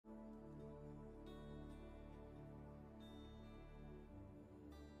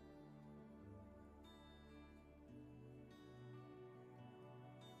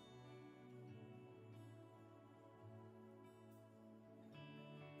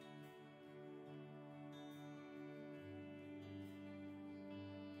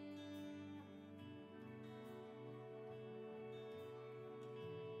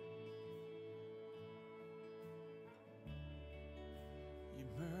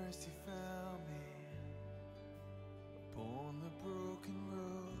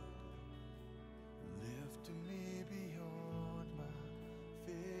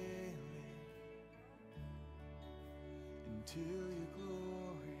to your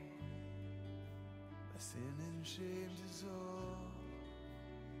glory. My sin and shame dissolve,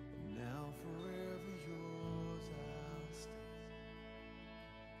 and now forever yours I'll stay.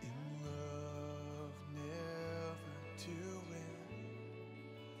 In love never to end,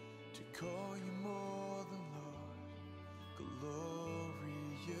 to call you more than Lord,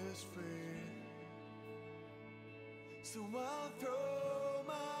 glorious friend. So I'll throw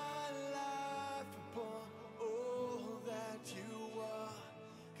my life upon all that you are,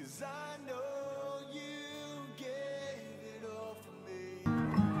 'cause I know you gave it all for me.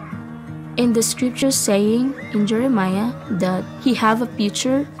 In the scripture saying in Jeremiah that He have a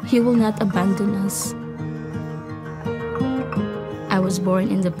future, He will not abandon us. I was born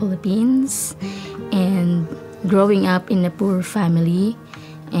in the Philippines and growing up in a poor family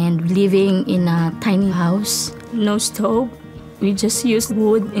and living in a tiny house, no stove. We just used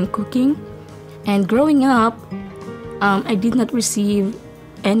wood in cooking. And growing up, I did not receive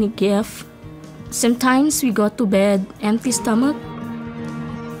any gift. Sometimes we go to bed empty stomach.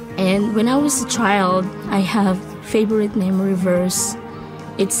 And when I was a child, I have favorite memory verse.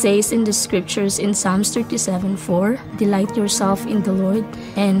 It says in the scriptures in Psalms 37:4, "Delight yourself in the Lord,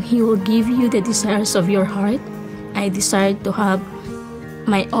 and He will give you the desires of your heart." I desired to have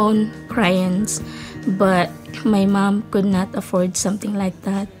my own crayons, but my mom could not afford something like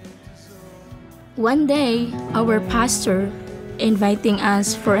that. One day, our pastor inviting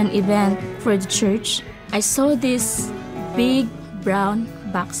us for an event for the church, I saw these big brown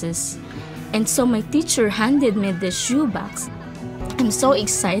boxes. And so my teacher handed me the shoe box. I'm so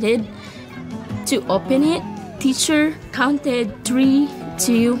excited to open it. Teacher counted 3,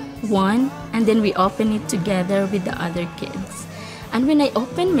 2, 1, and then we opened it together with the other kids. And when I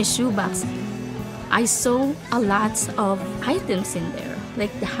opened my shoebox, I saw a lot of items in there,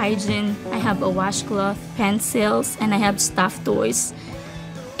 like the hygiene. I have a washcloth, pencils, and I have stuffed toys.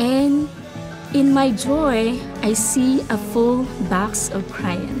 And in my joy, I see a full box of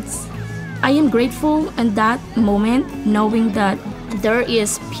crayons. I am grateful in that moment, knowing that there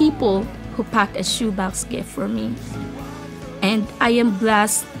is people who packed a shoebox gift for me. And I am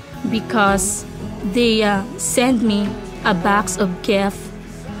blessed because they send me a box of gift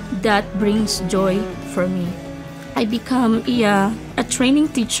that brings joy for me. I become a training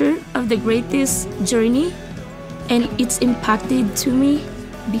teacher of the greatest journey, and it's impacted to me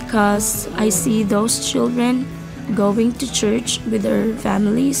because I see those children going to church with their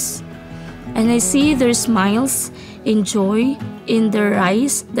families, and I see their smiles and joy in their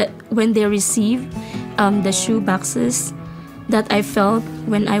eyes that when they receive the shoe boxes that I felt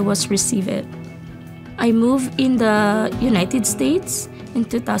when I was received it. I moved in the United States in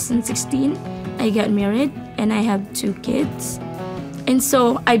 2016. I got married and I have 2 kids. And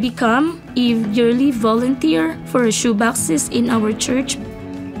so I become a yearly volunteer for shoeboxes in our church.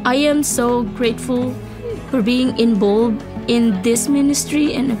 I am so grateful for being involved in this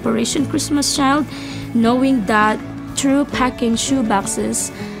ministry and Operation Christmas Child, knowing that through packing shoeboxes,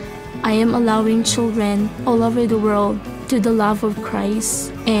 I am allowing children all over the world to the love of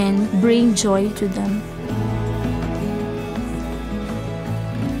Christ and bring joy to them.